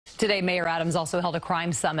Today, Mayor Adams also held a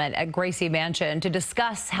crime summit at Gracie Mansion to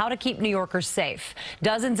discuss how to keep New Yorkers safe.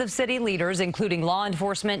 Dozens of city leaders, including law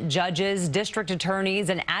enforcement, judges, district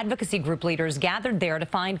attorneys, and advocacy group leaders, gathered there to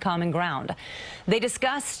find common ground. They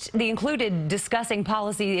included discussing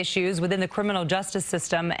policy issues within the criminal justice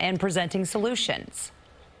system and presenting solutions.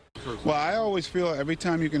 Well, I always feel every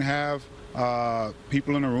time you can have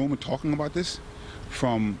people in a room and talking about this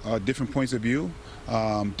from different points of view,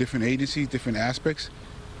 different agencies, different aspects,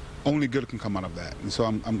 only good can come out of that. And so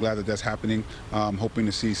I'm glad that that's happening. I'm hoping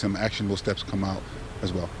to see some actionable steps come out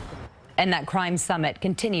as well. And that crime summit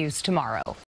continues tomorrow.